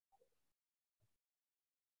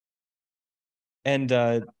And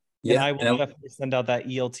Yeah, I will definitely send out that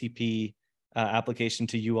ELTP application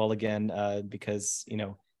to you all again because, you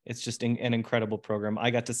know, it's just an incredible program.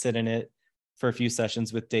 I got to sit in it for a few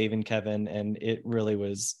sessions with Dave and Kevin, and it really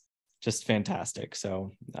was just fantastic.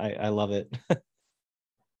 So I love it.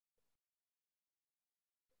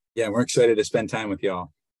 Yeah, we're excited to spend time with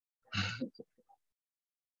y'all.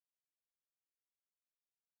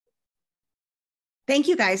 Thank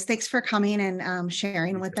you guys. Thanks for coming and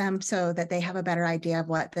sharing with them so that they have a better idea of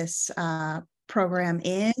what this program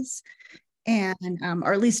is, and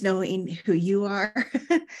or at least knowing who you are.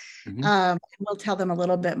 We'll tell them a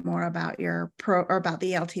little bit more about your about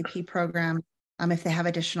the LTP program if they have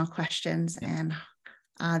additional questions, and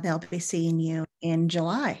they'll be seeing you in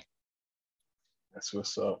July. That's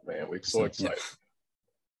what's up, man. We're so excited.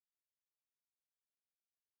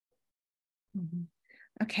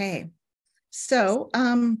 Okay. So,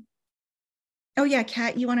 oh yeah,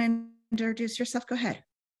 Kat, you want to introduce yourself? Go ahead.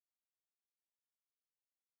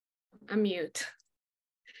 I'm mute.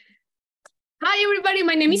 Hi, everybody.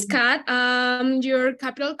 My name is Kat. I'm your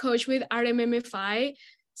capital coach with RMMFI.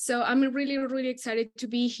 So I'm really, really excited to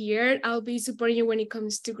be here. I'll be supporting you when it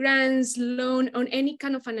comes to grants, loan, on any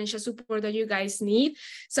kind of financial support that you guys need.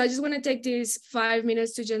 So I just want to take these 5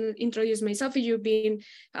 minutes to just introduce myself. If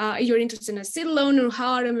you're interested in a seed loan or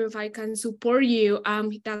how RMMFI can support you,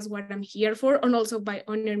 that's what I'm here for. And also by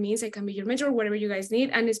honor means, I can be your mentor, whatever you guys need.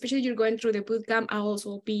 And especially if you're going through the bootcamp, I'll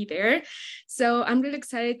also be there. So I'm really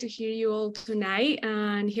excited to hear you all tonight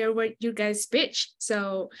and hear what you guys pitch.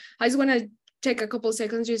 So I just want to take a couple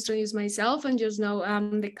seconds just to introduce myself and just know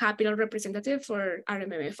I'm the capital representative for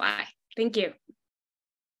RMMFI. Thank you.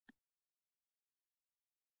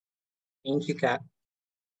 Thank you, Kat.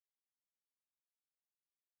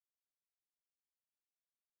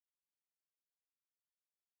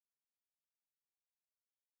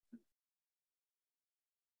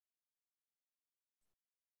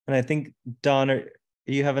 And I think, Dawn, are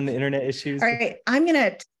you having the internet issues? All right,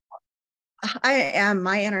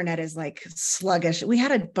 my internet is like sluggish. We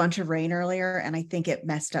had a bunch of rain earlier and I think it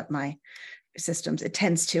messed up my systems. It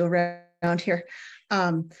tends to around here.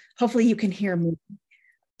 Hopefully you can hear me,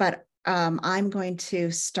 but I'm going to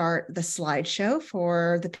start the slideshow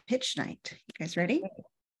for the pitch night. You guys ready?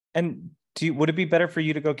 And would it be better for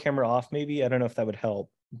you to go camera off maybe? I don't know if that would help,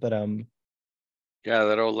 but yeah,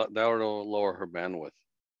 that'll lower her bandwidth.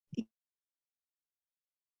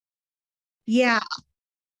 Yeah.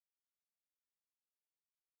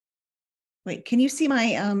 Wait, can you see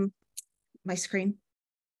my my screen?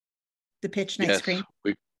 The pitch night screen?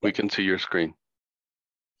 We can see your screen.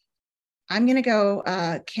 I'm gonna go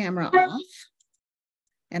camera off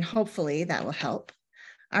and hopefully that will help.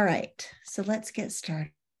 All right, so let's get started.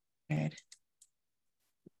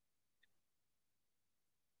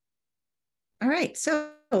 All right, so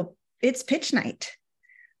it's pitch night.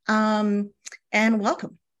 And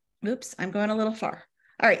welcome. Oops, I'm going a little far.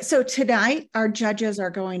 All right, so tonight our judges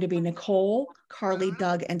are going to be Nicole, Carly,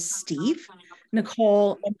 Doug, and Steve.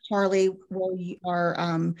 Nicole and Carly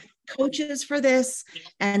are coaches for this,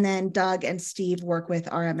 and then Doug and Steve work with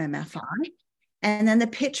RMMFI. And then the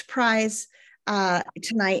pitch prize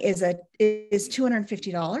tonight is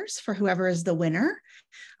 $250 for whoever is the winner.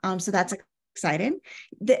 So that's exciting.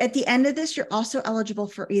 At the end of this, you're also eligible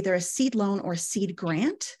for either a seed loan or seed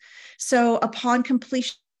grant. So upon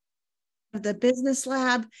completion of the business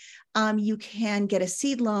lab, you can get a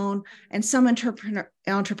seed loan, and some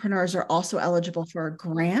entrepreneurs are also eligible for a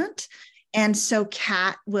grant. And so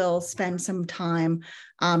Kat will spend some time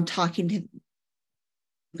talking to you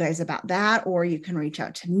guys about that, or you can reach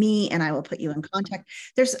out to me and I will put you in contact.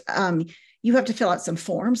 There's you have to fill out some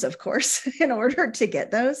forms, of course, in order to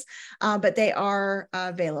get those, but they are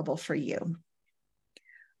available for you.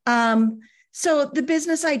 So the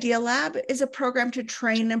Business Idea Lab is a program to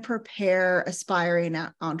train and prepare aspiring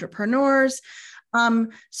entrepreneurs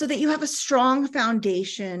so that you have a strong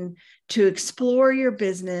foundation to explore your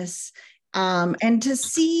business and to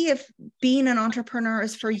see if being an entrepreneur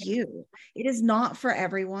is for you. It is not for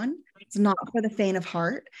everyone. It's not for the faint of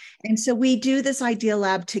heart. And so we do this Idea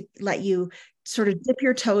Lab to let you sort of dip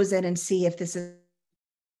your toes in and see if this is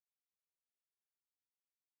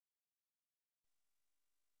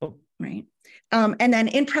right. And then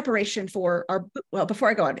in preparation for well, before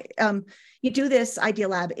I go on, you do this Idea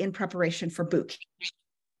Lab in preparation for boot camp.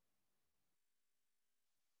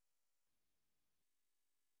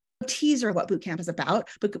 Teaser what boot camp is about,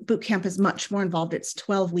 but boot camp is much more involved. It's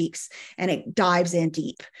 12 weeks and it dives in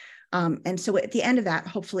deep. And so at the end of that,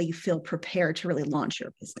 hopefully you feel prepared to really launch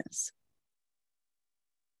your business.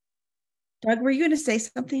 Doug, were you going to say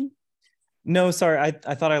something? No, sorry.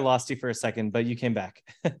 I thought I lost you for a second, but you came back.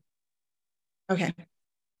 Okay.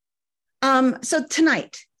 So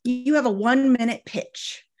tonight you have a 1-minute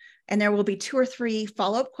pitch, and there will be 2 or 3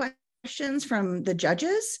 follow-up questions from the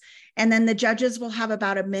judges. And then the judges will have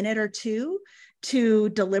about a minute or 2 to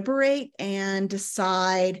deliberate and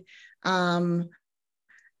decide, and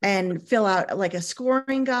fill out like a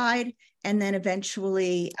scoring guide. And then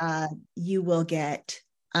eventually you will get,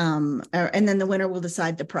 and then the winner will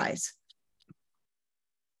decide the prize.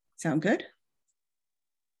 Sound good?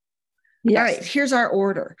 Yes. All right, here's our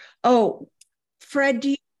order. Oh, Fred, do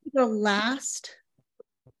you go last?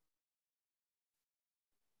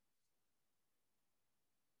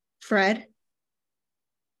 Fred?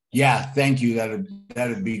 Yeah, thank you.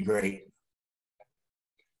 That'd be great.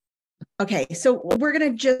 Okay, so we're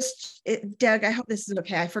gonna just, Doug, I hope this is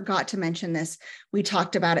okay. I forgot to mention this. We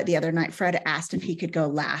talked about it the other night. Fred asked if he could go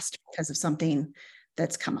last because of something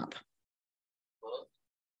that's come up.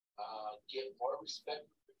 Give more respect.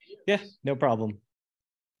 Yeah, no problem.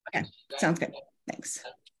 Okay, sounds good. Thanks.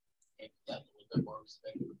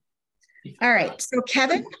 All right, so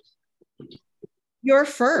Kevin, you're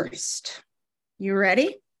first. You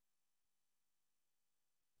ready?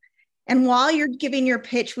 And while you're giving your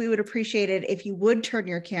pitch, we would appreciate it if you would turn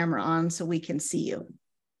your camera on so we can see you.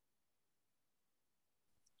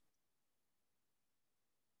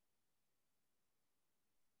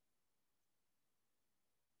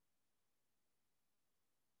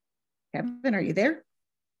 Kevin, are you there? I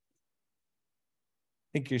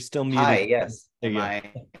think you're still muted. Hi, yes. There you go. Am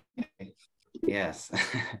I? Yes.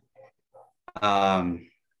 All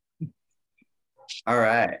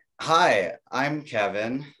right. Hi, I'm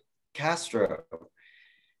Kevin Castro.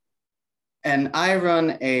 And I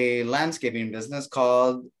run a landscaping business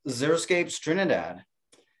called Xeriscapes Trinidad.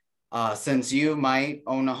 Since you might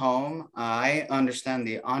own a home, I understand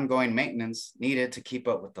the ongoing maintenance needed to keep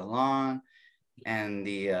up with the lawn and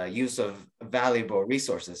the use of valuable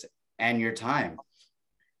resources and your time.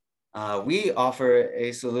 We offer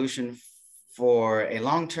a solution for a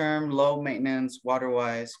long-term, low-maintenance,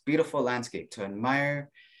 water-wise, beautiful landscape to admire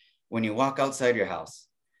when you walk outside your house,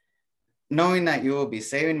 knowing that you will be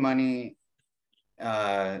saving money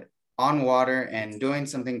on water and doing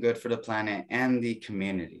something good for the planet and the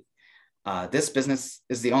community. This business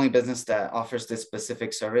is the only business that offers this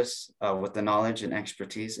specific service with the knowledge and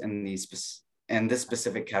expertise in this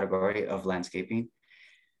specific category of landscaping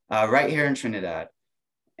right here in Trinidad.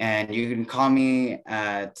 And you can call me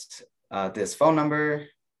at this phone number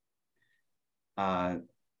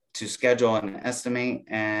to schedule an estimate,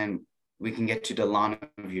 and we can get you the lawn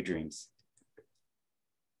of your dreams.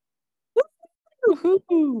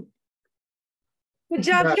 Woo-hoo. Good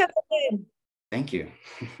job, Kevin. Thank you.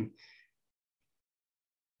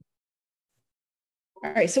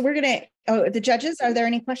 All right, so we're gonna, the judges, are there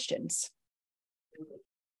any questions?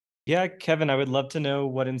 Yeah, Kevin, I would love to know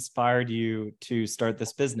what inspired you to start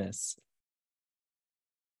this business.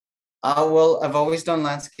 Well, I've always done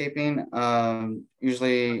landscaping,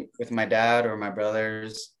 usually with my dad or my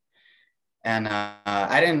brothers. And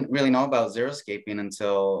I didn't really know about xeriscaping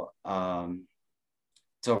until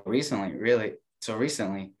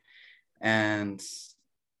recently. And,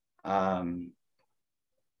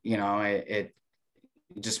 you know, it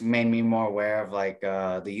just made me more aware of like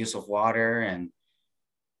the use of water, and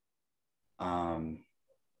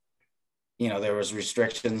you know, there was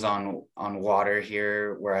restrictions on water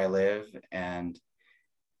here where I live, and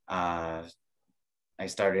I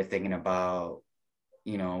started thinking about,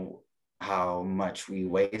 you know, how much we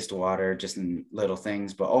waste water just in little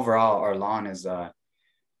things. But overall, our lawn is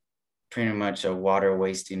pretty much a water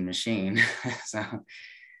wasting machine. So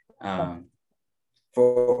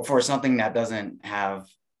for something that doesn't have,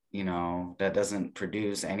 you know, that doesn't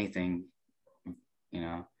produce anything, you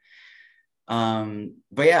know.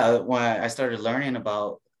 But yeah, when I started learning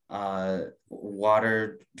about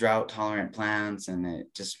water drought tolerant plants, and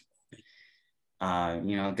it just,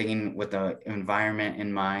 you know, thinking with the environment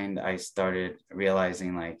in mind, I started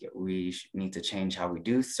realizing like we need to change how we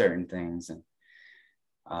do certain things.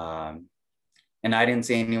 And I didn't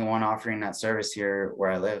see anyone offering that service here where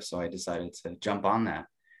I live, so I decided to jump on that.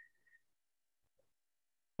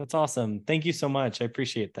 That's awesome. Thank you so much. I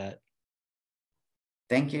appreciate that.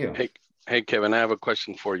 Thank you. Hey, Kevin, I have a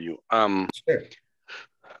question for you. Sure.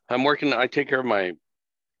 I take care of my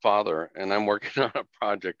father, and I'm working on a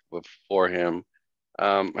project for him.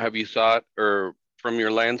 Have you thought, or from the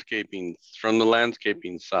landscaping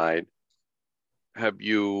side, have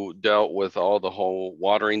you dealt with all the whole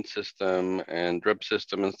watering system and drip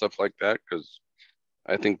system and stuff like that? Because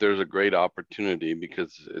I think there's a great opportunity,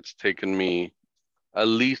 because it's taken me at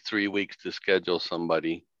least 3 weeks to schedule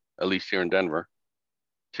somebody, at least here in Denver,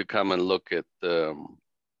 to come and look at the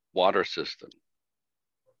water system.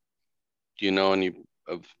 Do you know any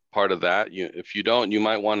of part of that? If you don't, you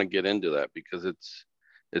might want to get into that because it's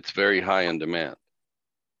very high in demand.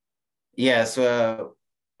 Yeah, so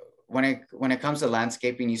when it comes to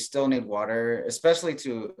landscaping, you still need water, especially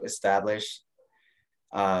to establish,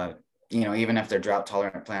 even if they're drought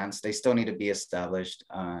tolerant plants, they still need to be established.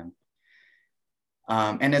 And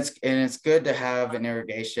it's good to have an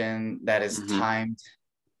irrigation that is timed.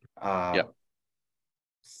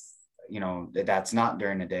 That's not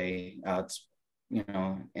during the day. It's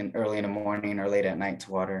early in the morning or late at night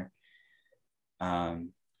to water. But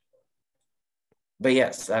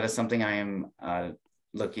yes, that is something I am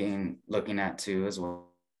looking at too as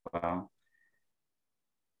well.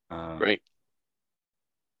 Great.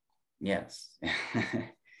 Yes.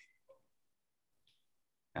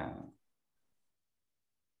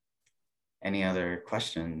 Any other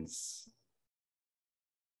questions?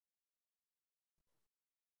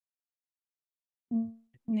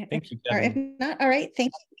 Thank you, Or if Kevin. not, all right.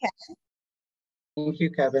 Thank you, Kevin. Thank you,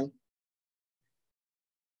 Kevin.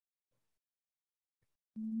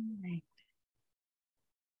 All right.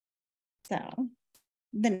 So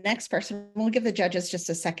the next person, we'll give the judges just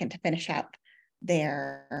a second to finish out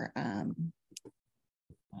their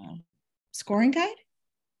scoring guide.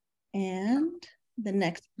 And the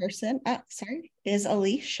next person, is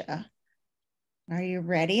Alicia. Are you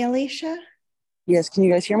ready, Alicia? Yes, can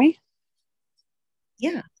you guys hear me?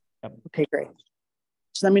 Yeah. Okay, great.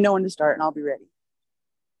 Just let me know when to start and I'll be ready.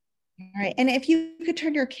 All right. And if you could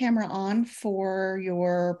turn your camera on for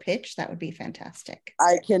your pitch, that would be fantastic.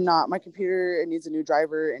 I cannot. My computer, it needs a new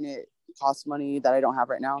driver and it costs money that I don't have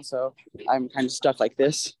right now. So I'm kind of stuck like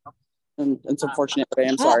this. And it's unfortunate, but I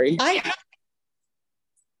am sorry. I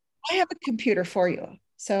have a computer for you.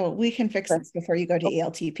 So we can fix this before you go to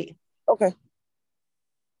ELTP. Okay.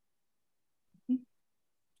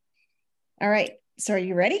 All right. So are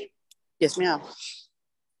you ready? Yes, ma'am.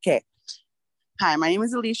 Okay. Hi, my name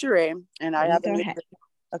is Alicia Ray, and I have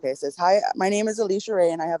it says, hi, my name is Alicia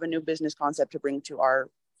Ray, and I have a new business concept to bring to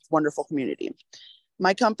our wonderful community.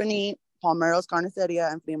 My company, Palmeros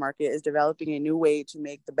Carniceria and Flea Market, is developing a new way to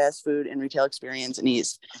make the best food and retail experience in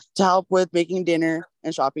East to help with making dinner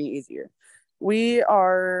and shopping easier. We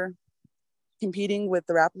are competing with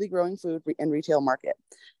the rapidly growing food and retail market.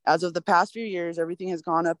 As of the past few years, everything has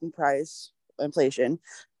gone up in price, inflation,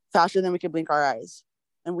 faster than we can blink our eyes.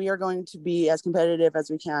 And we are going to be as competitive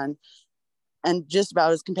as we can and just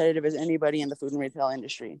about as competitive as anybody in the food and retail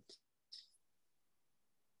industry.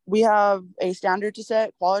 We have a standard to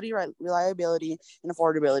set: quality, reliability, and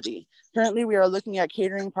affordability. Currently, we are looking at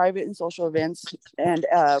catering private and social events, and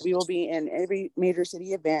we will be in every major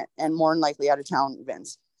city event and more than likely out of town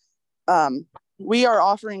events. We are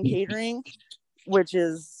offering catering, which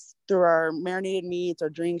is through our marinated meats, our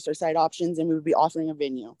drinks, our side options, and we will be offering a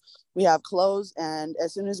venue. We have clothes, and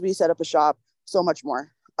as soon as we set up a shop, so much more.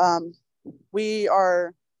 We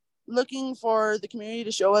are looking for the community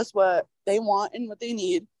to show us what they want and what they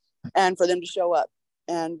need, and for them to show up.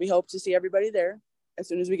 And we hope to see everybody there as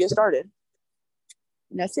soon as we get started.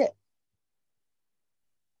 And that's it.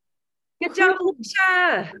 Good job,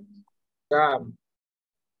 Alicia. Good job.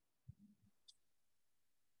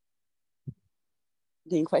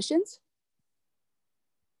 Any questions?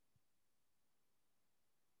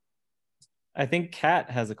 I think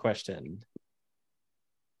Kat has a question.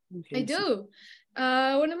 Okay, I do.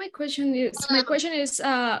 One of my question is,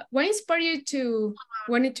 what inspired you to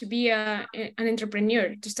wanted to be an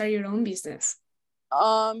entrepreneur, to start your own business?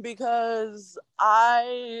 Because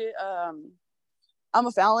I'm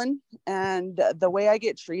a felon, and the way I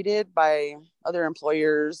get treated by other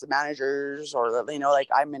employers, the managers, or, you know, like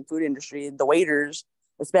I'm in food industry, the waiters,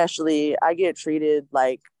 especially, I get treated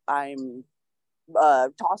like I'm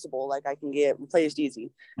tossable, like I can get replaced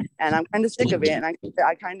easy. And I'm kind of sick of it. And I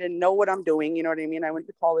kind of know what I'm doing. You know what I mean? I went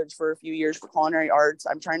to college for a few years for culinary arts.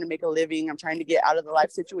 I'm trying to make a living. I'm trying to get out of the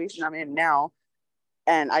life situation I'm in now.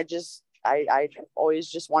 And I always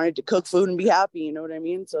just wanted to cook food and be happy. You know what I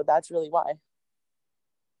mean? So that's really why.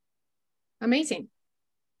 Amazing.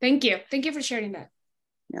 Thank you. Thank you for sharing that.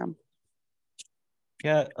 Yeah.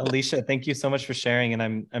 Yeah, Alicia, thank you so much for sharing.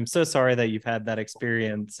 And I'm so sorry that you've had that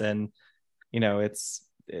experience. And, you know, it's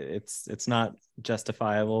not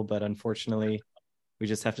justifiable, but unfortunately, we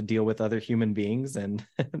just have to deal with other human beings, and,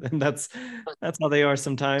 and that's how they are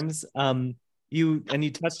sometimes. You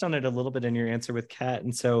touched on it a little bit in your answer with Kat.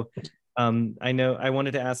 And so I know I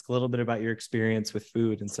wanted to ask a little bit about your experience with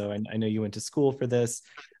food. And so I know you went to school for this.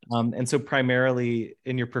 And so primarily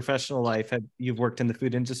in your professional life, you've worked in the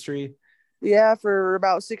food industry? Yeah, for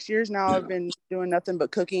about 6 years now, I've been doing nothing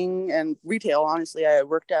but cooking and retail. Honestly, I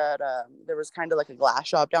worked at, there was kind of like a glass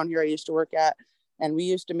shop down here I used to work at. And we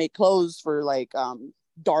used to make clothes for like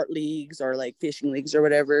dart leagues or like fishing leagues or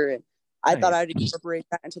whatever. And I thought I'd incorporate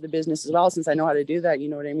that into the business as well, since I know how to do that. You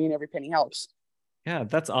know what I mean? Every penny helps. Yeah,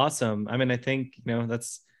 that's awesome. I mean, I think,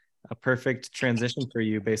 that's a perfect transition for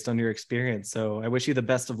you based on your experience. So I wish you the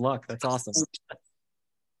best of luck. That's awesome.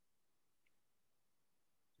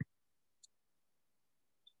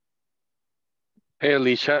 Hey,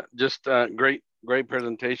 Alicia, just great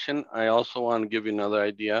presentation. I also want to give you another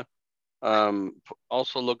idea.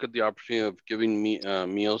 Also look at the opportunity of giving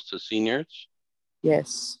meals to seniors.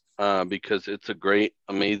 Yes. Because it's a great,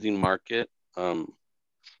 amazing market.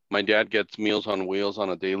 My dad gets Meals on Wheels on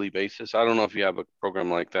a daily basis. I don't know if you have a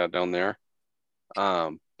program like that down there.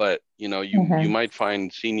 But you might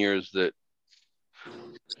find seniors that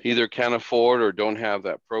either can't afford or don't have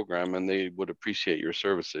that program, and they would appreciate your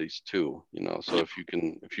services too. So if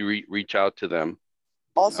you reach out to them,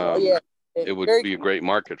 also, it would be a great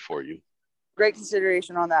market for you. Great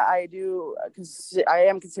consideration on that. I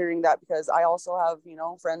am considering that, because I also have,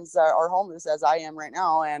 friends that are homeless as I am right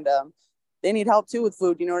now, and they need help too with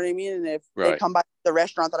food. You know what I mean? And if they come by the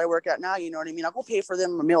restaurant that I work at now, you know what I mean? I'll go pay for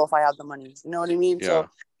them a meal if I have the money. You know what I mean? Yeah.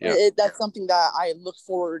 So that's something that I look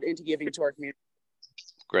forward into giving to our community.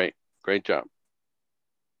 Great job.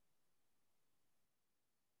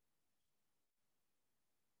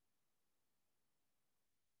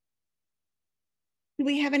 Do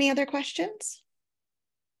we have any other questions?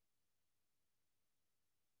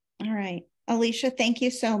 All right, Alicia, thank you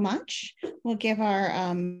so much. We'll give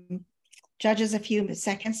our judges a few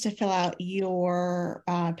seconds to fill out your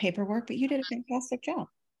paperwork, but you did a fantastic job.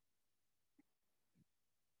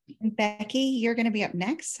 And Becky, you're going to be up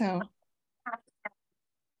next, so.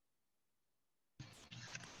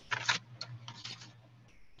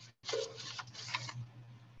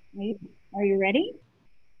 Are you ready?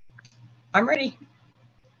 I'm ready.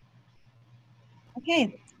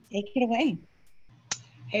 Okay, take it away.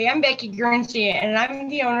 Hey, I'm Becky Guernsey, and I'm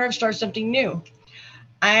the owner of Start Something New.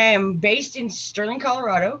 I am based in Sterling,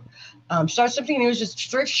 Colorado. Start Something New is a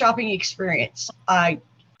thrift shopping experience.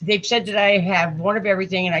 They've said that I have one of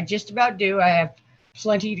everything, and I just about do. I have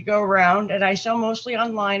plenty to go around, and I sell mostly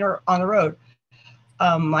online or on the road.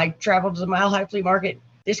 I traveled to the Mile High Flea Market.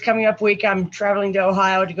 This coming up week, I'm traveling to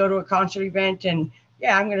Ohio to go to a concert event, and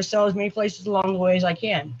I'm going to sell as many places along the way as I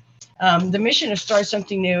can. The mission of Start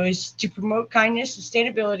Something New is to promote kindness,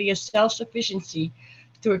 sustainability, and self-sufficiency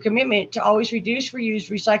through a commitment to always reduce,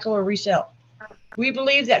 reuse, recycle, or resell. We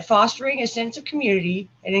believe that fostering a sense of community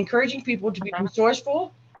and encouraging people to be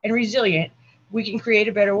resourceful and resilient, we can create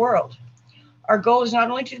a better world. Our goal is not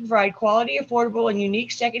only to provide quality, affordable, and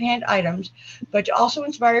unique secondhand items, but to also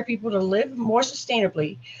inspire people to live more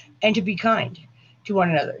sustainably and to be kind to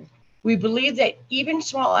one another. We believe that even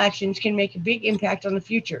small actions can make a big impact on the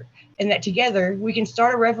future, and that together we can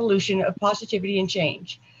start a revolution of positivity and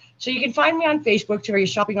change. So you can find me on Facebook to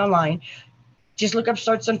shopping online. Just look up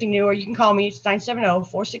Start Something New, or you can call me. It's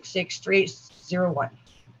 970-466-3801.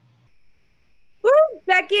 Woo,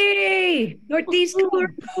 Becky! Northeast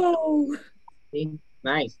Colorado.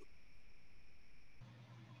 Nice.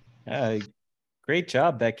 Great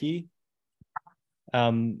job, Becky.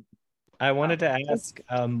 I wanted to ask,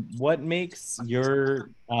 what makes your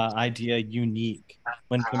idea unique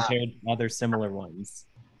when compared to other similar ones?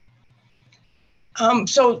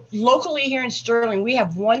 So locally here in Sterling, we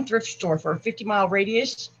have one thrift store for a 50-mile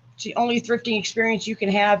radius. It's the only thrifting experience you can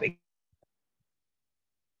have.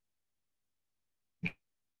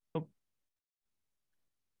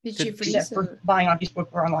 For buying on Facebook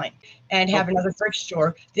or online, and have another thrift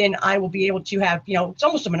store, then I will be able to have, it's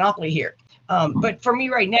almost a monopoly here. But for me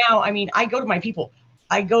right now, I go to my people.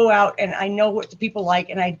 I go out and I know what the people like,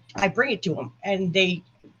 and I bring it to them, and they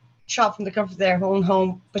shop from the comfort of their own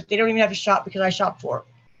home, but they don't even have to shop because I shop for them.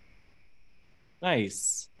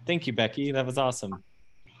 Nice. Thank you, Becky. That was awesome.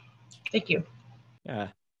 Thank you. Yeah.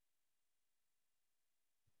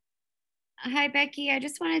 Hi, Becky. I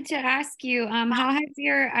just wanted to ask you, how has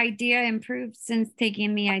your idea improved since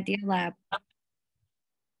taking the Idea Lab?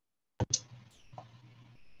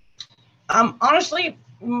 Honestly,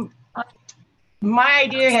 my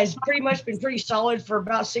idea has pretty much been pretty solid for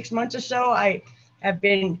about 6 months or so. I have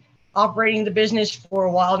been operating the business for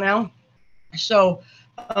a while now. So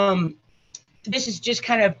this has just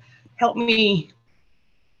kind of helped me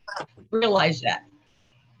realize that.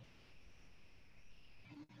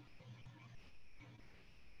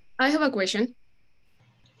 I have a question.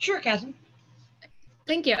 Sure, Catherine.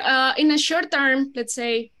 Thank you. In a short term, let's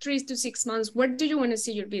say 3 to 6 months, where do you want to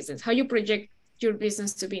see your business? How you project your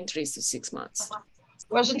business to be in 3 to 6 months?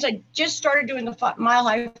 Well, since I just started doing the Mile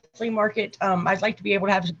High Flea Market, I'd like to be able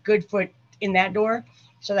to have a good foot in that door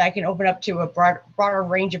so that I can open up to a broader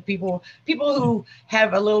range of people who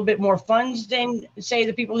have a little bit more funds than, say,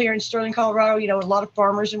 the people here in Sterling, Colorado, you know, a lot of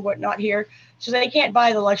farmers and whatnot here. So they can't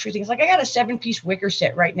buy the luxury things. Like I got a 7-piece wicker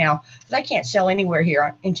set right now that I can't sell anywhere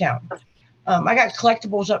here in town. I got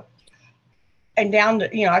collectibles up and down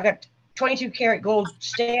the, you know, I got 22 karat gold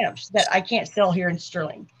stamps that I can't sell here in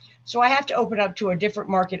Sterling. So I have to open up to a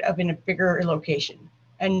different market up in a bigger location.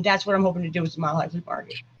 And that's what I'm hoping to do with the Mile High Flea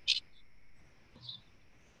Market.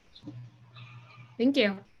 Thank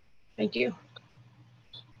you. Thank you.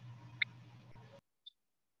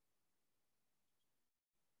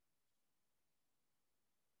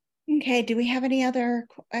 Okay, do we have any other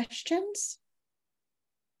questions?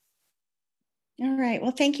 All right,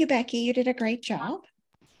 well, thank you, Becky. You did a great job.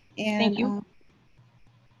 And thank you.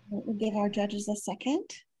 We'll give our judges a second.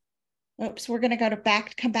 Oops, we're going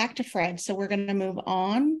to come back to Fred. So we're going to move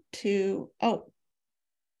on to, I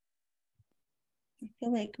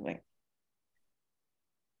feel like we're,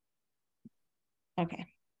 okay,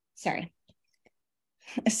 sorry.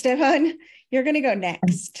 Esteban, you're going to go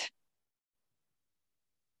next.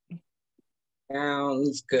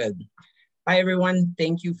 Sounds good. Hi, everyone.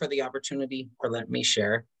 Thank you for the opportunity for letting me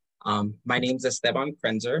share. My name is Esteban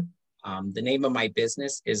Krenzer. The name of my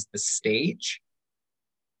business is The Stage.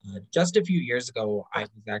 Just a few years ago, I was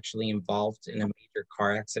actually involved in a major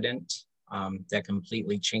car accident that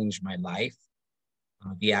completely changed my life.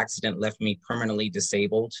 The accident left me permanently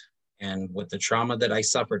disabled, and with the trauma that I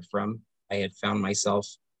suffered from, I had found myself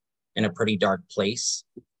in a pretty dark place.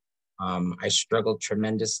 I struggled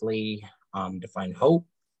tremendously to find hope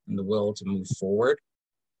and the will to move forward.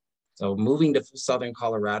 So moving to Southern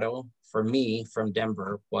Colorado, for me, from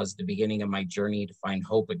Denver, was the beginning of my journey to find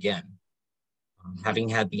hope again. Having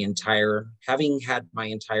had my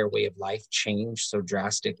entire way of life change so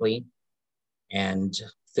drastically and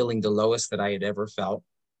feeling the lowest that I had ever felt,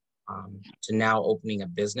 to now opening a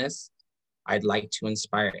business, I'd like to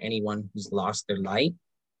inspire anyone who's lost their light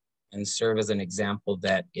and serve as an example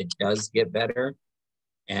that it does get better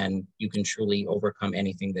and you can truly overcome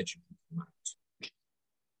anything that you want.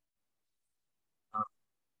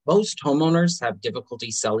 Most homeowners have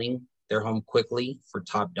difficulty selling their home quickly for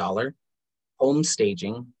top dollar. Home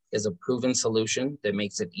staging is a proven solution that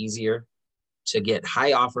makes it easier to get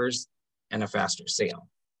high offers and a faster sale.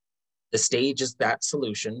 The Stage is that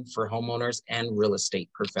solution for homeowners and real estate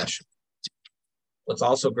professionals. What's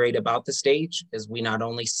also great about The Stage is we not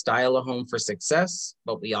only style a home for success,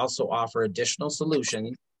 but we also offer additional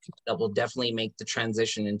solutions that will definitely make the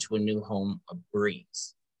transition into a new home a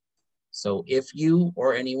breeze. So if you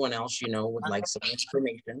or anyone else you know would like some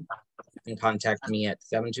information, you can contact me at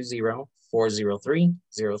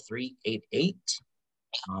 720-403-0388.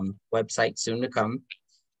 Website soon to come.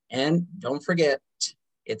 And don't forget,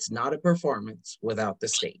 it's not a performance without The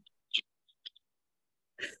Stage.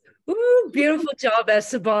 Ooh, beautiful job,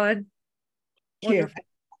 Esteban. Thank you.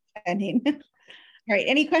 All right,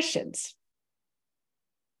 any questions?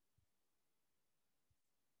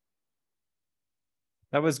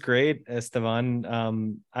 That was great, Esteban.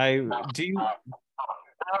 Oh,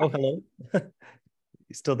 hello.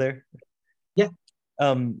 You still there? Yeah.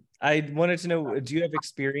 I wanted to know, do you have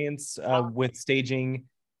experience with staging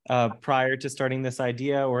prior to starting this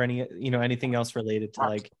idea, or anything else related to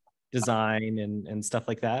like design and stuff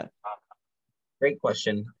like that? Great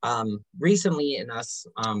question. Recently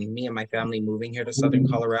me and my family moving here to Southern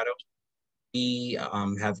Colorado, we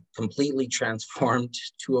have completely transformed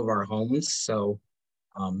 2 of our homes. So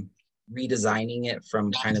redesigning it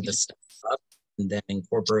from kind of the stuff up and then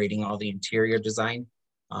incorporating all the interior design.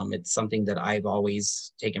 It's something that I've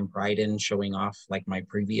always taken pride in, showing off like my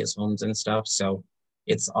previous homes and stuff. So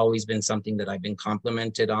it's always been something that I've been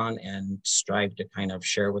complimented on and strive to kind of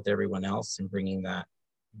share with everyone else and bringing that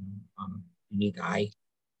unique eye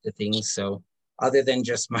to things. So other than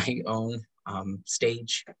just my own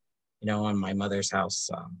stage, on my mother's house,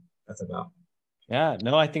 that's about. Yeah,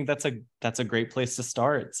 no, I think that's a great place to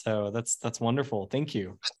start. So that's wonderful. Thank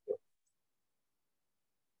you.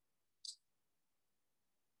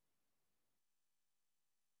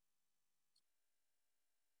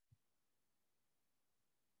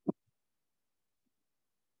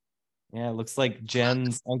 Yeah, it looks like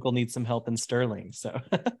Jen's uncle needs some help in Sterling. So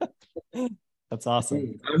that's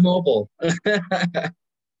awesome. I'm mobile.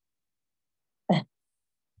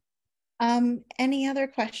 Any other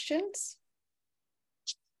questions?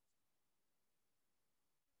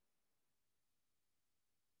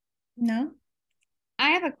 No. I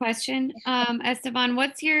have a question. Esteban,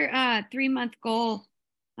 what's your 3-month goal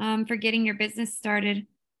for getting your business started?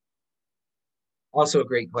 Also a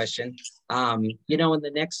great question. You know, in the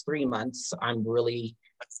next 3 months, I'm really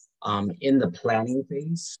in the planning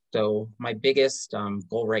phase. So my biggest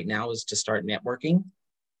goal right now is to start networking,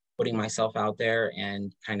 putting myself out there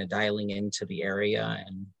and kind of dialing into the area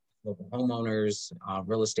and local homeowners,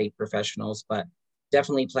 real estate professionals, but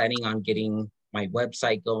definitely planning on getting my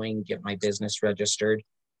website going, get my business registered,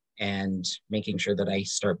 and making sure that I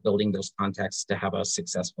start building those contacts to have a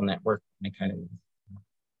successful network. And kind of.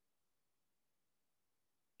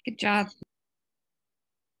 Good job.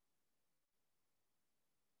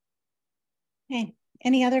 Okay,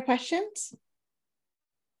 any other questions?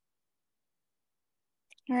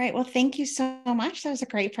 All right, well, thank you so much. That was a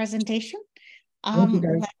great presentation.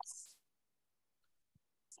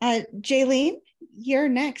 Jaylene, you're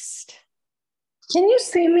next. Can you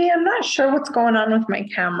see me? I'm not sure what's going on with my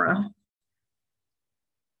camera.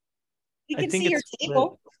 You can see your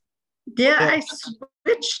table. Yeah, I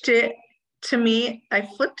switched it to me. I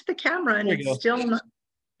flipped the camera and it's still not.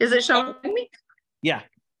 Is it showing me? Yeah.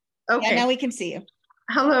 Okay. Yeah, now we can see you.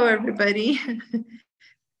 Hello, everybody.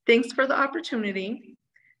 Thanks for the opportunity.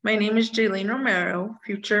 My name is Jaylene Romero,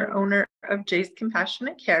 future owner of Jay's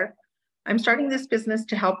Compassionate Care. I'm starting this business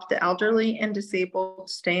to help the elderly and disabled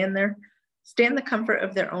stay in the comfort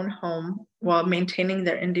of their own home while maintaining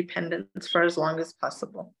their independence for as long as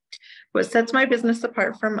possible. What sets my business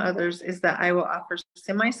apart from others is that I will offer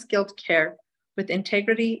semi-skilled care with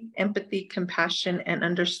integrity, empathy, compassion, and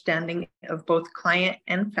understanding of both client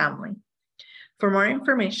and family. For more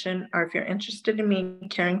information, or if you're interested in me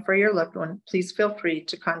caring for your loved one, please feel free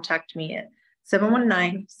to contact me at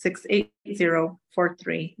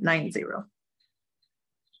 719-680-4390.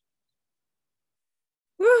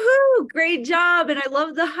 Woohoo! Great job. And I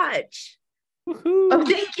love the hutch. Woohoo! Oh,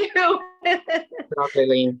 thank you.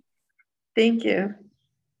 Thank you.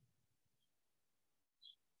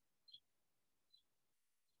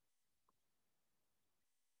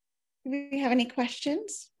 Do we have any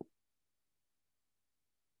questions?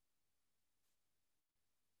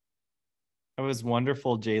 That was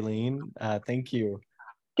wonderful, Jaylene. Thank you.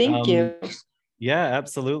 Thank you. Yeah,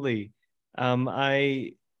 absolutely.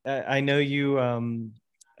 I know you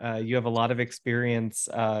you have a lot of experience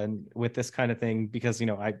with this kind of thing because, you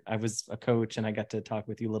know, I was a coach and I got to talk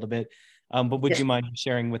with you a little bit. But would you mind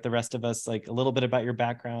sharing with the rest of us like a little bit about your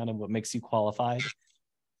background and what makes you qualified?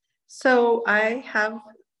 So I have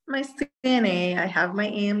my CNA, I have my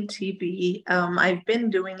AMTB. I've been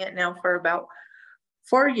doing it now for about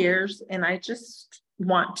 4 years, and I just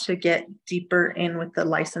want to get deeper in with the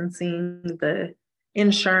licensing, the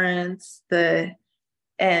insurance,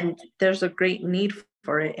 and there's a great need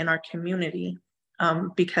for it in our community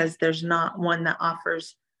because there's not one that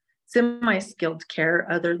offers semi-skilled care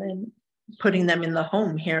other than putting them in the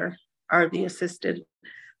home. Here are the assisted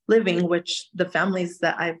living, which the families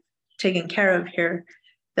that I've taken care of here,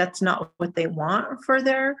 that's not what they want for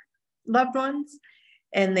their loved ones.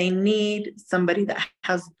 And they need somebody that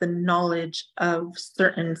has the knowledge of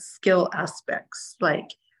certain skill aspects like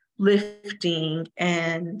lifting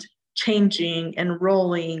and changing and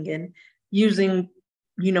rolling and using,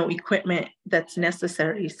 you know, equipment that's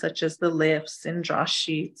necessary, such as the lifts and draw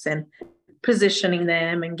sheets and positioning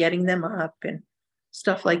them and getting them up and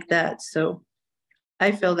stuff like that. So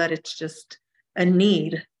I feel that it's just a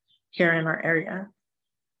need here in our area.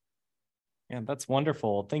 Yeah, that's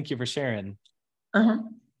wonderful. Thank you for sharing.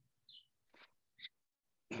 And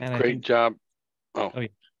great job. Oh, yeah.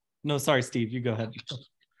 No, sorry, Steve, you go ahead.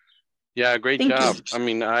 Yeah, great job. I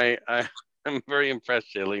mean, I'm very impressed,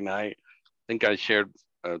 Jaylene. I think I shared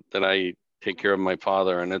that I take care of my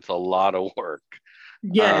father, and it's a lot of work.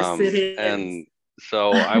 Yes, it is. And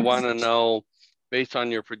so I want to know, based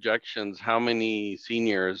on your projections, how many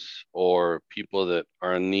seniors or people that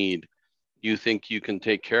are in need you think you can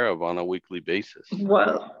take care of on a weekly basis?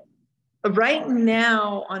 Well, right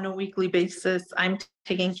now on a weekly basis, I'm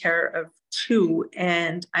taking care of 2,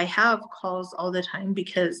 and I have calls all the time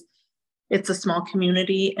because it's a small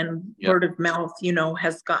community and word of mouth, you know,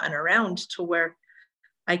 has gotten around to where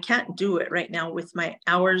I can't do it right now with my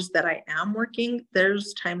hours that I am working.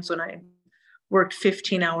 There's times when I work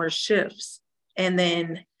 15-hour shifts and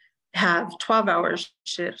then have 12-hour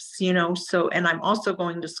shifts, you know, so, and I'm also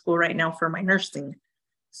going to school right now for my nursing.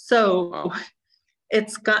 So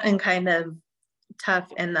it's gotten kind of tough.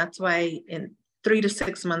 And that's why in 3 to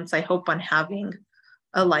 6 months, I hope on having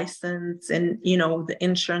a license and, you know, the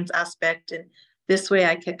insurance aspect. And this way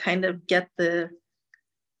I could kind of get the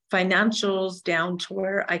financials down to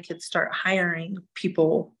where I could start hiring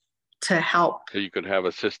people to help. So you could have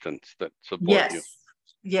assistants that support Yes. you.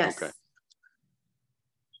 Yes. Okay.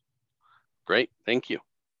 Great. Thank you.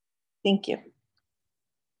 Thank you.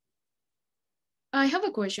 I have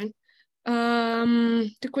a question.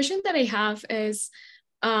 The question that I have is,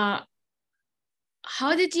 how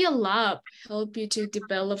did your lab help you to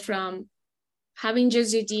develop from having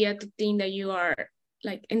just the idea to think that you are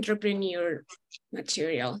like entrepreneur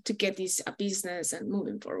material to get this a business and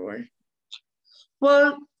moving forward?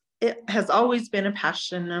 Well, it has always been a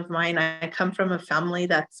passion of mine. I come from a family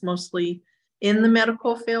that's mostly in the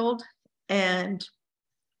medical field, and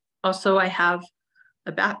also I have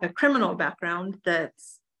a criminal background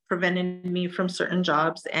that's prevented me from certain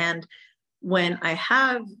jobs. And when I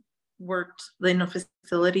have worked in a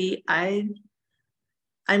facility, I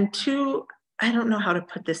don't know how to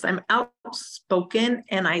put this. I'm outspoken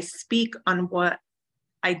and I speak on what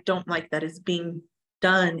I don't like that is being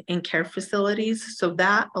done in care facilities. So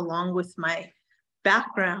that, along with my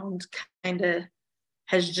background, kind of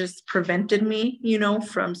has just prevented me,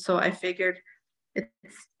 from, so I figured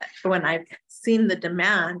it's when I've seen the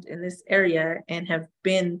demand in this area and have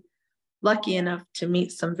been lucky enough to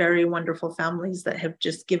meet some very wonderful families that have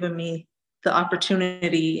just given me the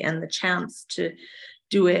opportunity and the chance to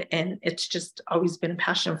do it. And it's just always been a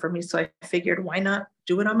passion for me. So I figured, why not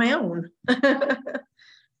do it on my own? Good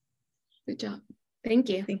job. Thank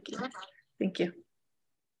you. Thank you. Thank you.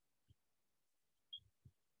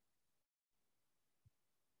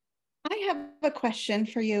 I have a question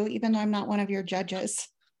for you, even though I'm not one of your judges.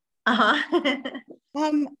 Uh-huh.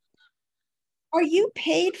 Are you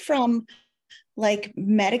paid from like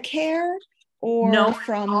Medicare or No,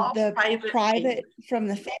 from all the private paid. from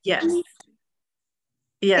the family? Yes.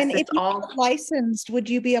 Yes, and if it's you all get licensed, would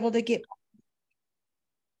you be able to get,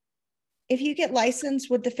 if you get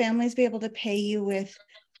licensed, would the families be able to pay you with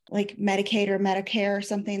like Medicaid or Medicare or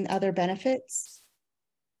something, other benefits?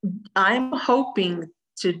 I'm hoping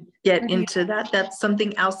to get into that. That's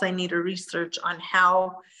something else I need to research on,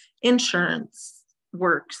 how insurance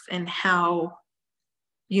works and how,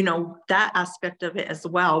 that aspect of it as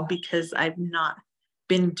well, because I've not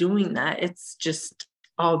been doing that. It's just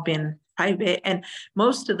all been private. And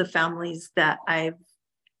most of the families that I've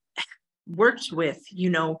worked with,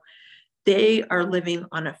 they are living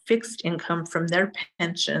on a fixed income from their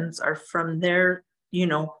pensions or from their,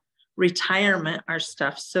 retirement or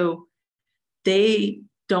stuff. So they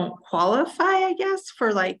don't qualify, I guess,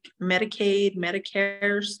 for like Medicaid,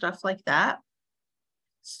 Medicare, stuff like that.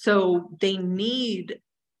 So they need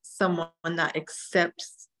someone that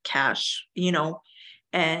accepts cash,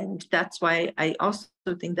 and that's why I also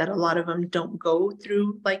think that a lot of them don't go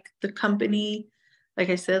through like the company, like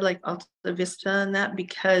I said, like Alta Vista and that,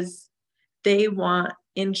 because they want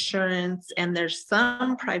insurance, and there's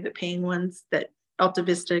some private paying ones that Alta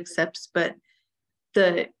Vista accepts, but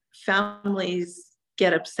the families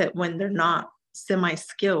get upset when they're not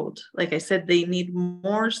semi-skilled. Like I said, they need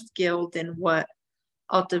more skill than what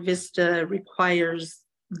Alta Vista requires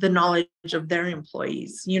the knowledge of their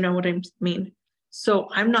employees. You know what I mean? So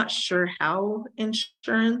I'm not sure how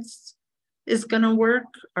insurance is going to work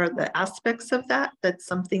or the aspects of that. That's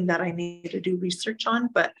something that I need to do research on,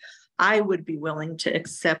 but I would be willing to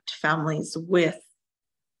accept families with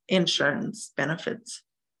insurance benefits.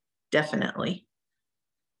 Definitely.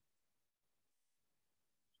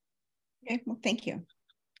 Okay, well, thank you.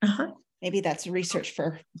 Uh-huh. Maybe that's research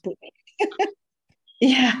for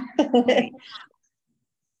yeah.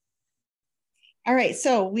 All right,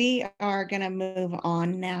 so we are going to move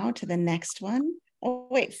on now to the next one. Oh,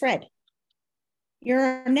 wait, Fred,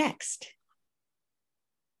 you're next.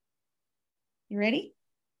 You ready?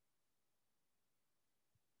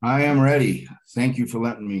 I am ready. Thank you for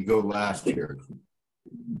letting me go last here.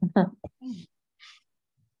 All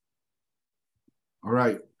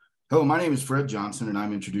right. Hello, my name is Fred Johnson, and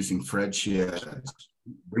I'm introducing Fred Sheds,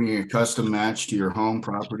 bringing a custom match to your home,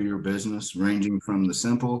 property, or business, ranging from the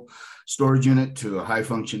simple storage unit to a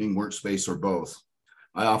high-functioning workspace or both.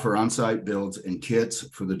 I offer on-site builds and kits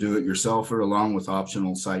for the do-it-yourselfer, along with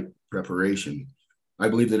optional site preparation. I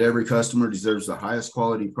believe that every customer deserves the highest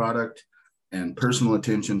quality product and personal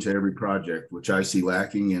attention to every project, which I see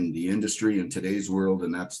lacking in the industry in today's world,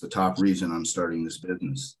 and that's the top reason I'm starting this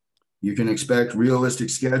business. You can expect realistic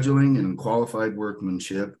scheduling and qualified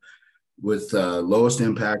workmanship with lowest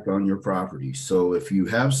impact on your property. So if you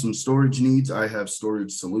have some storage needs, I have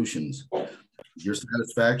storage solutions. Your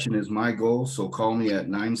satisfaction is my goal, so call me at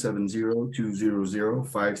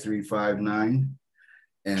 970-200-5359,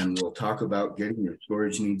 and we'll talk about getting your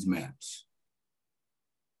storage needs met.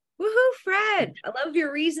 Woohoo, Fred! I love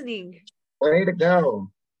your reasoning. Way to go.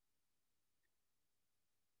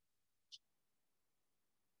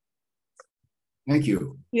 Thank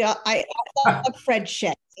you. Yeah, I love Fred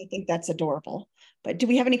Sheds. I think that's adorable. But do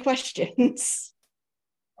we have any questions?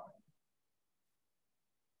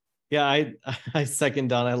 Yeah, I second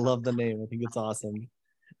Don. I love the name. I think it's awesome.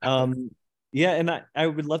 Yeah, and I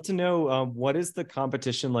would love to know what is the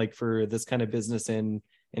competition like for this kind of business in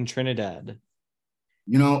Trinidad?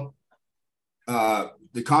 You know,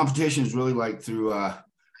 the competition is really like through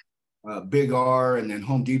Big R and then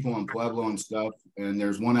Home Depot and Pueblo and stuff. And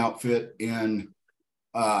there's one outfit in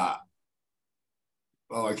I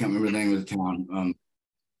can't remember the name of the town,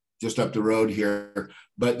 just up the road here.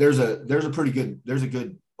 But there's a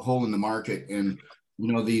good hole in the market, and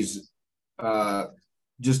you know, these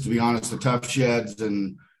just to be honest, the Tough Sheds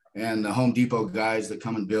and the Home Depot guys that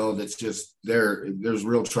come and build, it's just there's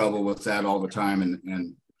real trouble with that all the time,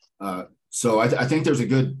 and so I think there's a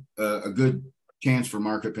good chance for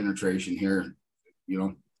market penetration here, you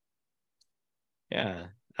know. Yeah,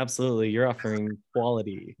 absolutely. You're offering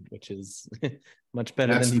quality, which is much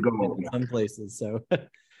better than you can in some places. So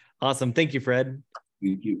awesome. Thank you, Fred.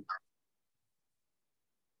 Thank you.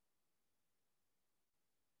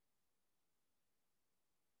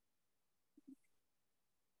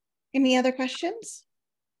 Any other questions?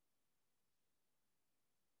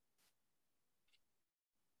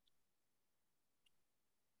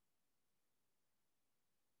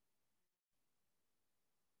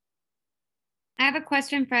 I have a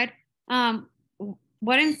question, Fred.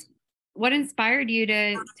 What inspired you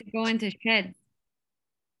to go into sheds?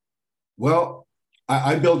 Well,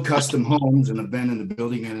 I build custom homes and have been in the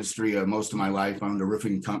building industry most of my life. I owned a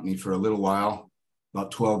roofing company for a little while,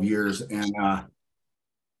 about 12 years, and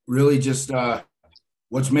really just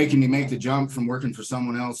what's making me make the jump from working for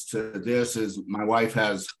someone else to this is my wife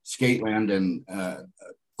has Skateland and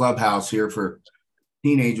clubhouse here for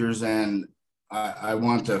teenagers, and I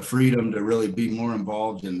want the freedom to really be more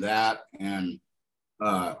involved in that and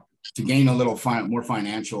to gain a little more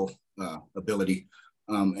financial ability.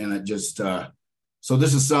 And it just so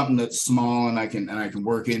this is something that's small and I can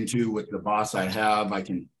work into with the boss I have. I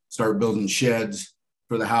can start building sheds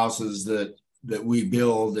for the houses that we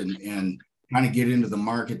build and kind of get into the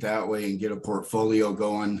market that way and get a portfolio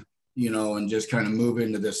going, you know, and just kind of move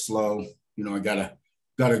into this slow. You know, I got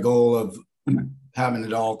a goal of having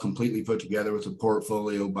it all completely put together with a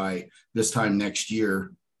portfolio by this time next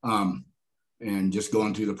year, and just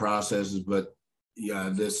going through the processes. But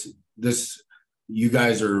yeah, this you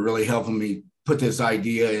guys are really helping me put this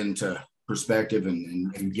idea into perspective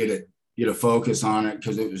and get a focus on it,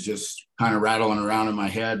 because it was just kind of rattling around in my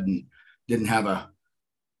head and didn't have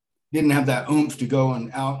that oomph to go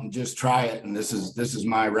out and just try it. And this is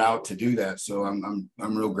my route to do that. So I'm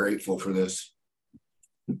real grateful for this.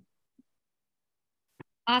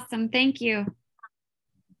 Awesome. Thank you.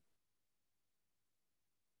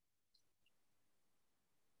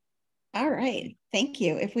 All right. Thank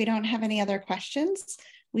you. If we don't have any other questions,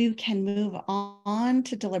 we can move on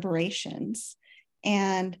to deliberations.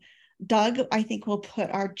 And Doug, I think we'll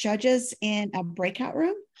put our judges in a breakout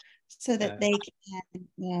room so that they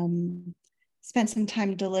can spend some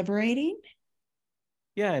time deliberating.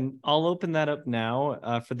 Yeah, and I'll open that up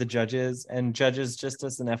now for the judges. And judges, just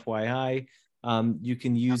as an FYI, you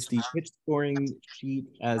can use the pitch scoring sheet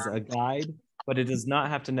as a guide, but it does not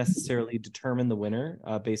have to necessarily determine the winner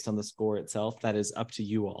based on the score itself. That is up to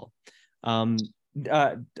you all.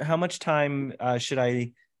 How much time should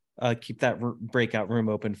I keep that breakout room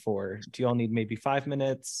open for? Do you all need maybe 5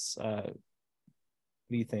 minutes? What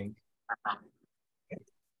do you think?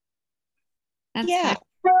 Yeah.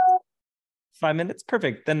 5 minutes?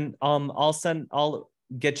 Perfect. Then I'll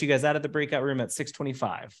get you guys out of the breakout room at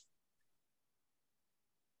 6:25.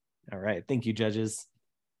 All right. Thank you, judges.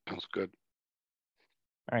 Sounds good.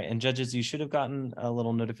 All right. And judges, you should have gotten a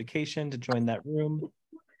little notification to join that room.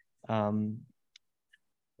 And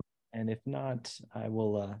if not,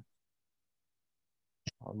 I'll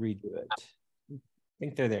redo it. I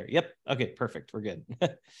think they're there. Yep. Okay, perfect. We're good.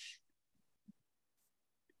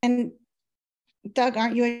 And Doug,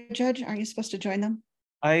 aren't you a judge? Aren't you supposed to join them?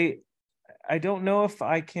 I don't know if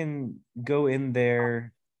I can go in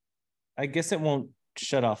there. I guess it won't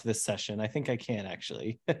shut off this session. I think I can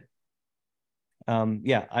actually.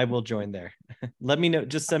 Yeah, I will join there. Let me know.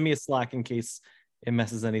 Just send me a Slack in case it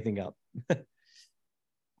messes anything up.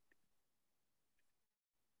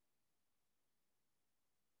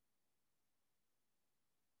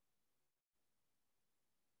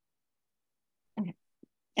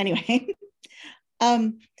 Anyway,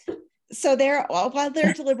 so while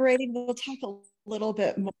they're deliberating, we'll talk a little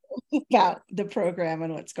bit more about the program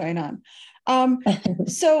and what's going on.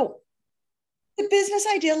 So The Business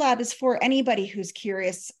Idea Lab is for anybody who's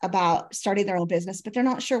curious about starting their own business, but they're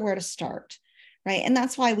not sure where to start, right? And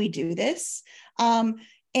that's why we do this.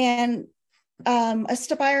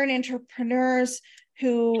 Aspiring entrepreneurs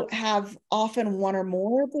who have often one or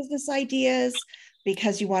more business ideas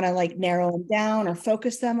because you want to like narrow them down or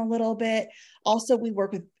focus them a little bit. Also, we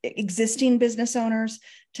work with existing business owners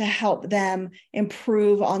to help them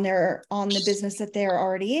improve on the business that they're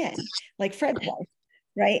already in, like Fred's wife,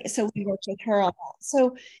 right? So we work with her on that.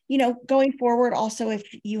 So, going forward, also, if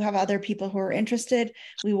you have other people who are interested,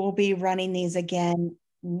 we will be running these again.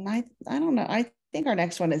 I don't know. I think our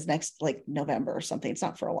next one is next like November or something. It's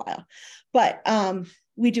not for a while, but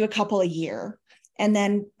we do a couple a year. And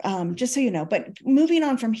then just so you know, but moving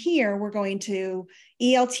on from here, we're going to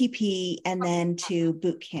ELTP and then to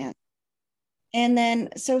boot camp. And then,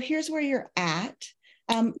 so here's where you're at.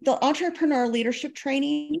 The entrepreneur leadership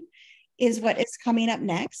training is what is coming up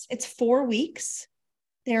next. It's 4 weeks.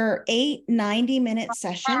 There are 8 90-minute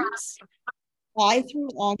sessions, July through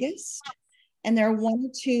August. And there are 1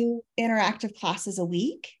 or 2 interactive classes a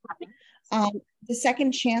week. The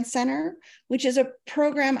Second Chance Center, which is a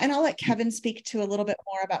program, and I'll let Kevin speak to a little bit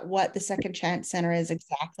more about what the Second Chance Center is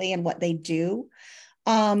exactly and what they do.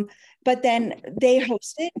 But then they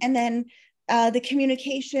host it, and then the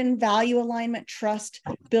communication, value alignment, trust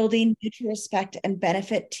building, mutual respect and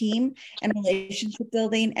benefit team, and relationship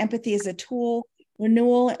building, empathy as a tool,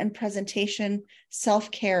 renewal and presentation,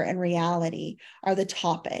 self-care and reality are the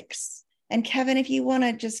topics. And Kevin, if you want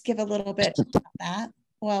to just give a little bit about that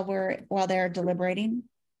while they're deliberating.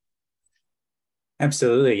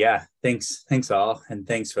 Absolutely, yeah. Thanks all, and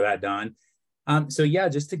thanks for that, Dawn. So yeah,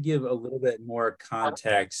 just to give a little bit more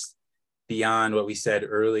context beyond what we said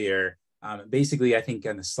earlier, basically, I think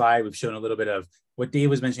on the slide we've shown a little bit of what Dave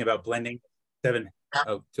was mentioning about blending 7.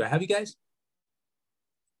 Oh, do I have you guys?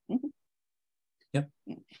 Yep.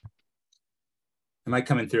 Am I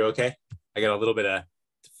coming through okay? I got a little bit of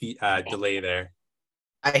delay there.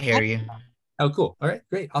 I hear you. Oh, cool. All right,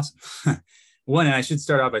 great, awesome. One, and I should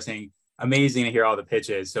start off by saying, amazing to hear all the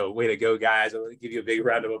pitches. So way to go, guys. I'll give you a big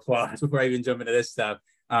round of applause before I even jump into this stuff.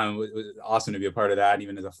 It was awesome to be a part of that,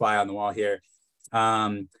 even as a fly on the wall here.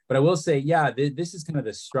 But I will say, yeah, this is kind of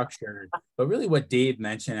the structure, but really what Dave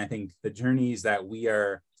mentioned, I think the journeys that we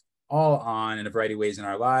are all on in a variety of ways in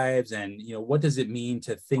our lives, and what does it mean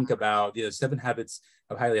to think about 7 habits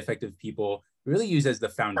of highly effective people, really use as the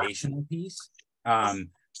foundational piece.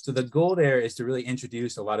 So the goal there is to really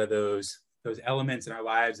introduce a lot of those elements in our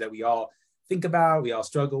lives that we all think about, we all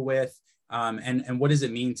struggle with, and what does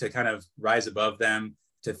it mean to kind of rise above them,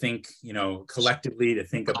 to think, collectively, to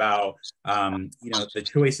think about, the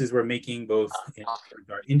choices we're making, both in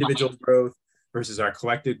our individual growth versus our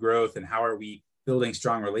collective growth, and how are we building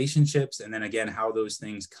strong relationships, and then again, how those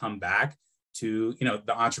things come back to,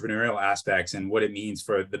 the entrepreneurial aspects and what it means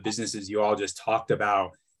for the businesses you all just talked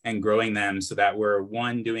about, and growing them so that we're,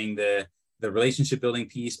 1, doing the relationship building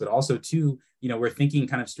piece, but also 2, we're thinking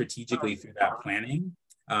kind of strategically through that planning,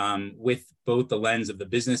 with both the lens of the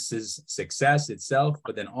business's success itself,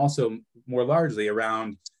 but then also more largely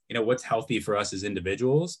around, what's healthy for us as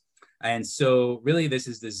individuals. And so really this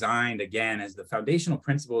is designed, again, as the foundational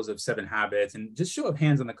principles of 7 habits. And just show of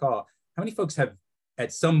hands on the call, how many folks have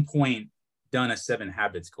at some point done a 7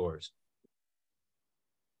 habits course?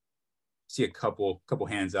 See a couple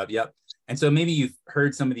hands up. Yep. And so maybe you've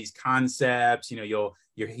heard some of these concepts, you'll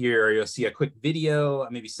hear, or you'll see a quick video.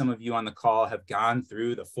 Maybe some of you on the call have gone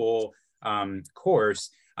through the full course.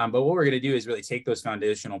 But what we're going to do is really take those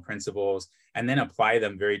foundational principles and then apply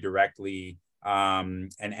them very directly,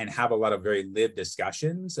 and have a lot of very lived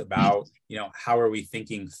discussions about, how are we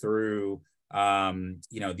thinking through,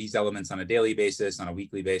 these elements on a daily basis, on a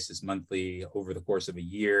weekly basis, monthly, over the course of a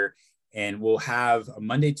year. And we'll have a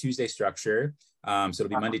Monday, Tuesday structure. So it'll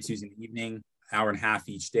be Monday, Tuesday in the evening, hour and a half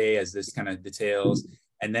each day, as this kind of details.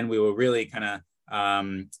 And then we will really kind of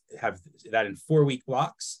have that in 4-week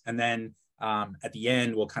blocks. And then at the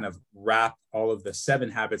end, we'll kind of wrap all of the 7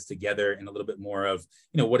 habits together in a little bit more of,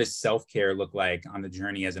 what does self-care look like on the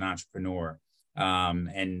journey as an entrepreneur?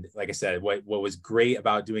 And like I said, what was great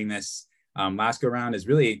about doing this last go around is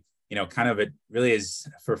really, it really is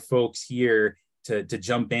for folks here to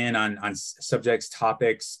jump in on subjects,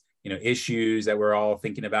 topics, issues that we're all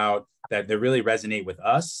thinking about, that they really resonate with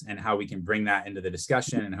us, and how we can bring that into the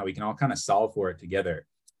discussion, and how we can all kind of solve for it together.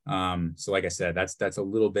 So like I said, that's a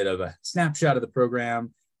little bit of a snapshot of the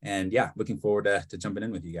program, and yeah, looking forward to jumping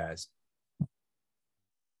in with you guys.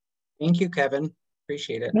 Thank you, Kevin.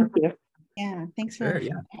 Appreciate it. Thank you. Yeah, thanks for Sure,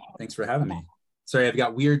 yeah. Thanks for having me. Sorry, I've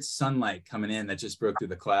got weird sunlight coming in that just broke through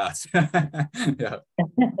the clouds. Yeah.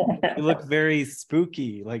 You look very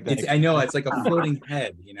spooky like that. I know, it's like a floating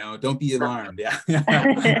head, you know, don't be alarmed. Yeah.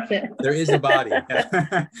 There is a body.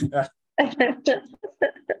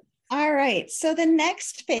 All right. So the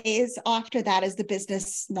next phase after that is the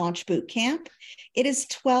Business Launch Bootcamp. It is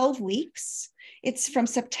 12 weeks. It's from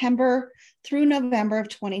September through November of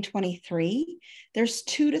 2023. There's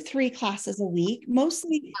 2 to 3 classes a week. Most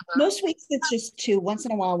weeks it's just 2. Once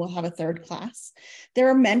in a while, we'll have a 3rd class. There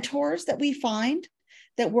are mentors that we find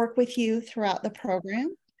that work with you throughout the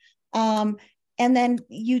program. And then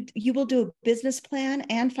you will do a business plan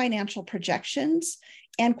and financial projections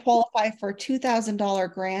and qualify for a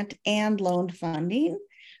 $2,000 grant and loan funding.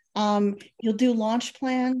 You'll do launch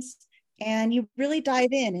plans, and you really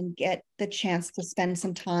dive in and get the chance to spend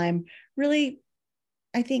some time really,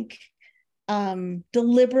 I think,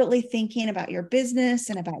 deliberately thinking about your business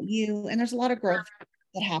and about you. And there's a lot of growth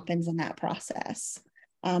that happens in that process.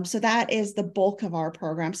 So that is the bulk of our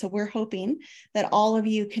program. So we're hoping that all of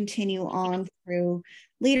you continue on through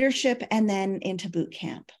leadership and then into boot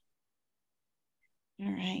camp.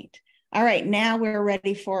 All right. All right. Now we're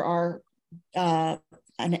ready for our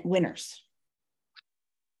winners.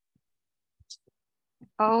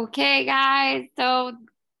 Okay, guys. So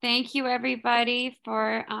thank you, everybody,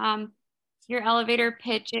 for your elevator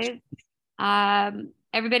pitches.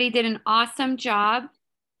 Everybody did an awesome job,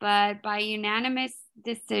 but by unanimous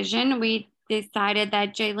decision, we decided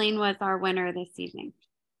that Jaylene was our winner this evening.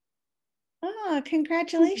 Oh,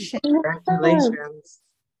 congratulations. Congratulations.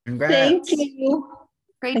 Congrats. Thank you.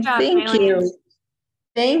 Great job, Thank Jaylene. you.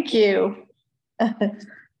 Thank you. All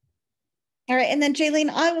right. And then Jaylene,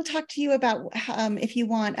 I will talk to you about if you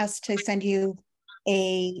want us to send you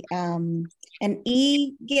an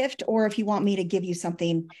e-gift, or if you want me to give you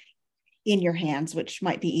something in your hands, which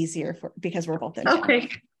might be easier because we're both in town. Okay.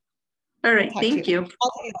 All right. Thank you.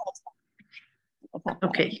 I'll tell you the whole time.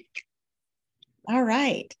 Okay. All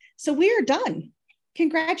right. So we are done.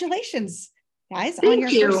 Congratulations, guys, Thank on your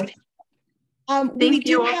you. first. Thank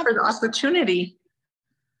you all for the opportunity.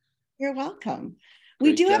 You're welcome.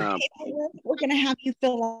 We do have paperwork we're going to have you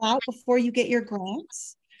fill out before you get your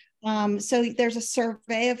grants. So there's a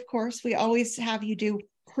survey, of course. We always have you do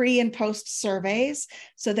pre and post surveys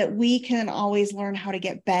so that we can always learn how to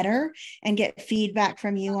get better and get feedback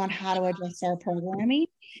from you on how to adjust our programming.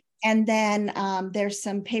 And then there's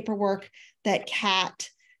some paperwork that Kat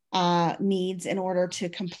needs in order to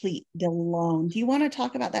complete the loan. Do you want to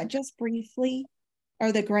talk about that just briefly,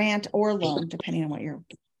 or the grant or loan, depending on what you're...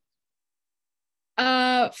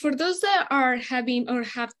 For those that are having or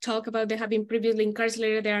have talked about they have been previously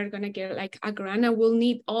incarcerated, they are going to get like a grant. And we'll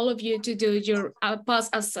need all of you to do your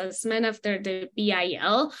post assessment after the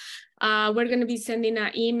BIL. We're going to be sending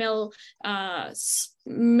an email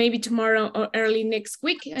maybe tomorrow or early next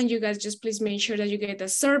week. And you guys just please make sure that you get the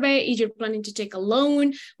survey. If you're planning to take a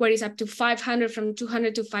loan where it's up to 500, from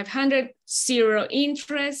 200 to 500, 0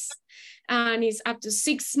 interest. And it's up to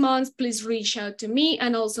 6 months, please reach out to me.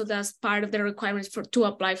 And also that's part of the requirements to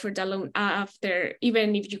apply for the loan after,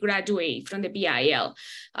 even if you graduate from the BIL.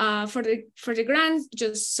 For the grants,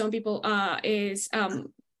 just some people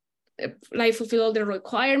like fulfill all the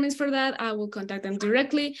requirements for that. I will contact them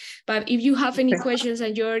directly. But if you have any questions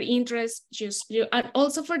and you're interested, and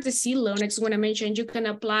also for the C loan, I just want to mention you can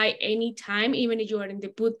apply anytime, even if you are in the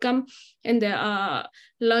bootcamp and the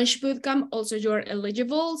launch bootcamp. Also, you're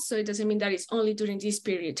eligible. So it doesn't mean that it's only during this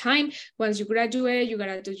period of time. Once you graduate, you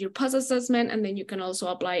gotta do your post assessment, and then you can also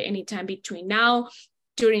apply anytime between now,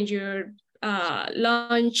 during your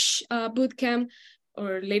launch bootcamp,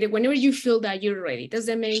 or later, whenever you feel that you're ready. That's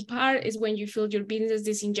the main part, is when you feel your business,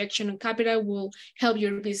 this injection of capital will help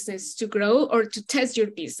your business to grow or to test your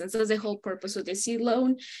business. That's the whole purpose of the seed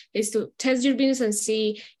loan, is to test your business and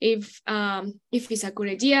see if it's a good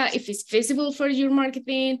idea, if it's feasible for your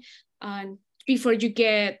marketing, and before you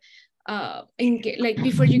get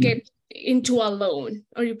before you get into a loan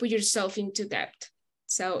or you put yourself into debt.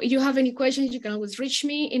 So if you have any questions, you can always reach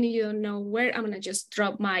me, and if you don't know where, I'm gonna just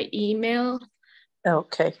drop my email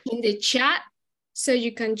in the chat, so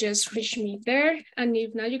you can just reach me there. And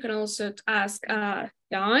if not, you can also ask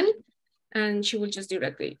Dawn, and she will just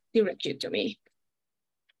direct you to me.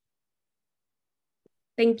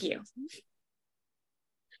 Thank you.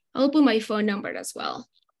 I'll put my phone number as well.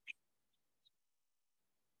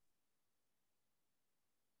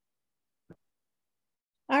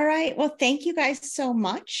 All right. Well, thank you guys so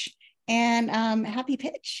much, and happy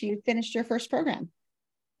pitch. You finished your first program.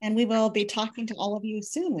 And we will be talking to all of you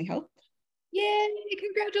soon, we hope. Yay,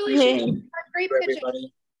 congratulations. Yay. Great pitching.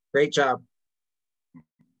 Great job.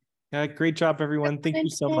 Great job, everyone. Thank you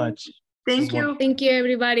so much. Thank you. Thank you,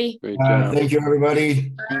 everybody. Great job. Thank you,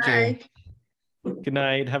 everybody. Bye. Good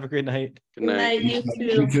night. Have a great night. Good night. You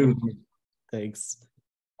too. You too. Thanks.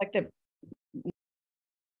 Like the